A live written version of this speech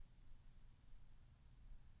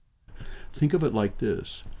Think of it like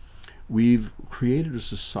this. We've created a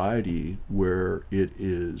society where it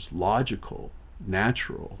is logical,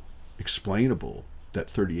 natural, explainable that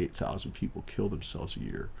 38,000 people kill themselves a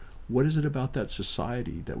year. What is it about that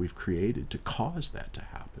society that we've created to cause that to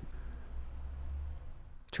happen?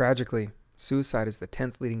 Tragically, suicide is the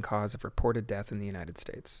 10th leading cause of reported death in the United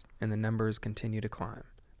States, and the numbers continue to climb.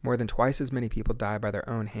 More than twice as many people die by their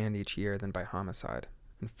own hand each year than by homicide,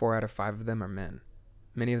 and 4 out of 5 of them are men,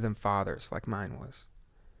 many of them fathers like mine was.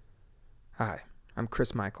 Hi, I'm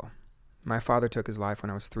Chris Michael. My father took his life when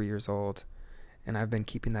I was 3 years old, and I've been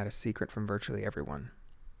keeping that a secret from virtually everyone.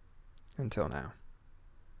 Until now.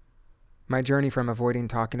 My journey from avoiding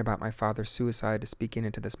talking about my father's suicide to speaking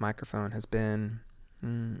into this microphone has been,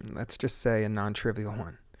 let's just say, a non-trivial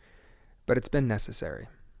one. But it's been necessary.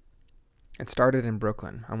 It started in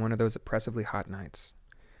Brooklyn on one of those oppressively hot nights.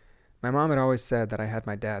 My mom had always said that I had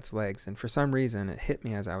my dad's legs, and for some reason it hit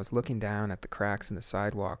me as I was looking down at the cracks in the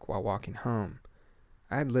sidewalk while walking home.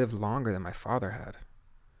 I had lived longer than my father had.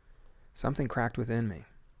 Something cracked within me.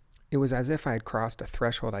 It was as if I had crossed a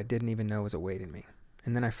threshold I didn't even know was awaiting me,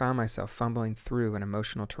 and then I found myself fumbling through an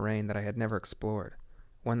emotional terrain that I had never explored,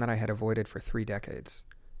 one that I had avoided for 3 decades.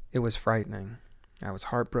 It was frightening. I was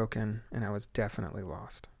heartbroken, and I was definitely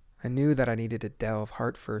lost. I knew that I needed to delve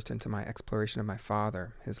heart first into my exploration of my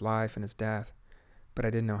father, his life, and his death, but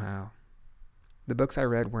I didn't know how. The books I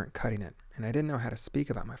read weren't cutting it, and I didn't know how to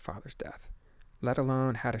speak about my father's death, let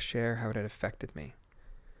alone how to share how it had affected me.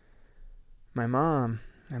 My mom,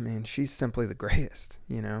 she's simply the greatest,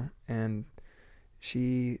 and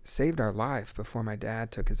she saved our life before my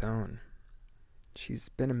dad took his own. She's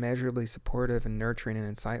been immeasurably supportive and nurturing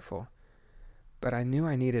and insightful, but I knew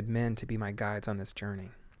I needed men to be my guides on this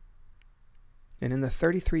journey. And in the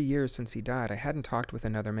 33 years since he died, I hadn't talked with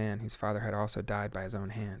another man whose father had also died by his own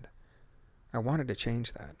hand. I wanted to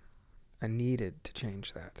change that. I needed to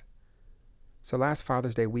change that. So last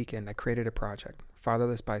Father's Day weekend, I created a project,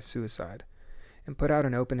 Fatherless by Suicide, and put out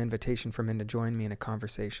an open invitation for men to join me in a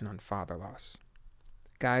conversation on father loss.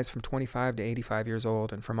 Guys from 25 to 85 years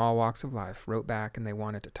old and from all walks of life wrote back and they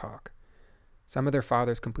wanted to talk. Some of their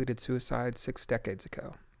fathers completed suicide 6 decades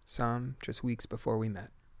ago, some just weeks before we met.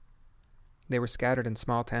 They were scattered in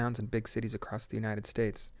small towns and big cities across the United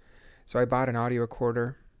States. So I bought an audio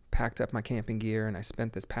recorder, packed up my camping gear, and I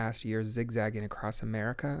spent this past year zigzagging across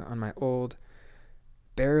America on my old,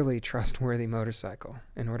 barely trustworthy motorcycle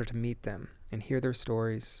in order to meet them and hear their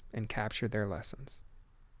stories and capture their lessons.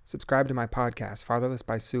 Subscribe to my podcast, Fatherless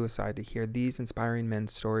by Suicide, to hear these inspiring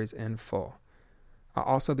men's stories in full. I'll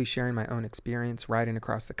also be sharing my own experience riding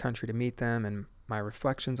across the country to meet them and my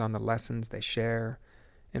reflections on the lessons they share,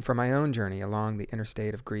 and for my own journey along the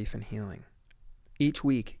interstate of grief and healing. Each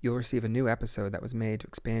week, you'll receive a new episode that was made to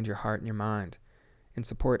expand your heart and your mind and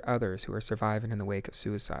support others who are surviving in the wake of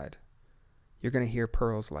suicide. You're going to hear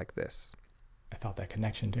pearls like this. I felt that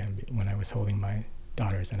connection to him when I was holding my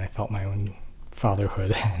daughters, and I felt my own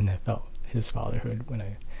fatherhood, and I felt his fatherhood when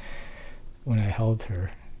I held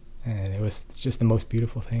her. And it was just the most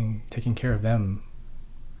beautiful thing. Taking care of them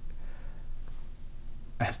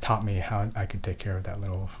has taught me how I could take care of that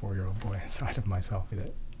little 4-year-old boy inside of myself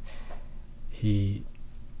that he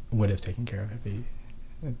would have taken care of if he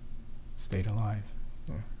had stayed alive,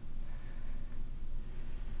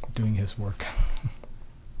 doing his work.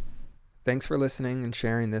 Thanks for listening and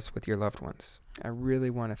sharing this with your loved ones. I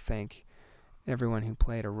really want to thank everyone who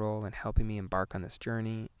played a role in helping me embark on this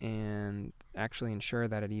journey and actually ensure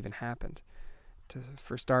that it even happened.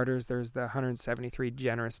 For starters, there's the 173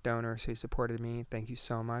 generous donors who supported me. Thank you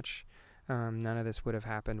so much. None of this would have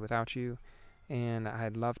happened without you. And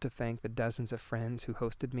I'd love to thank the dozens of friends who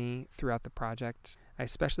hosted me throughout the project. I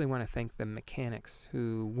especially want to thank the mechanics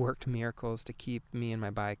who worked miracles to keep me and my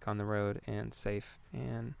bike on the road and safe.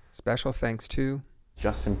 And special thanks to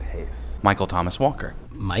Justin Pace, Michael Thomas Walker,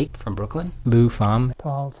 Mike from Brooklyn, Lou Pham,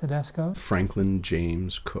 Paul Tedesco, Franklin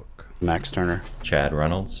James Cook, Max Turner, Chad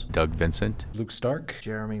Reynolds, Doug Vincent, Luke Stark,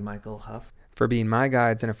 Jeremy Michael Huff, for being my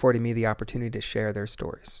guides and affording me the opportunity to share their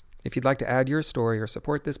stories. If you'd like to add your story or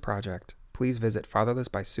support this project, please visit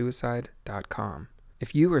fatherlessbysuicide.com.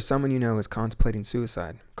 If you or someone you know is contemplating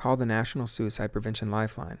suicide, call the National Suicide Prevention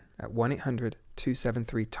Lifeline at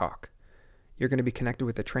 1-800-273-TALK. You're going to be connected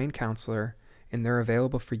with a trained counselor, and they're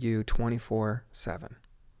available for you 24/7.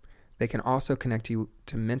 They can also connect you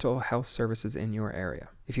to mental health services in your area.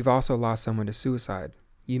 If you've also lost someone to suicide,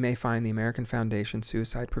 you may find the American Foundation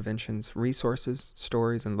Suicide Prevention's resources,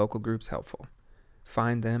 stories, and local groups helpful.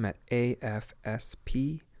 Find them at afsp.org.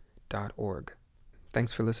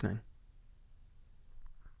 Thanks for listening.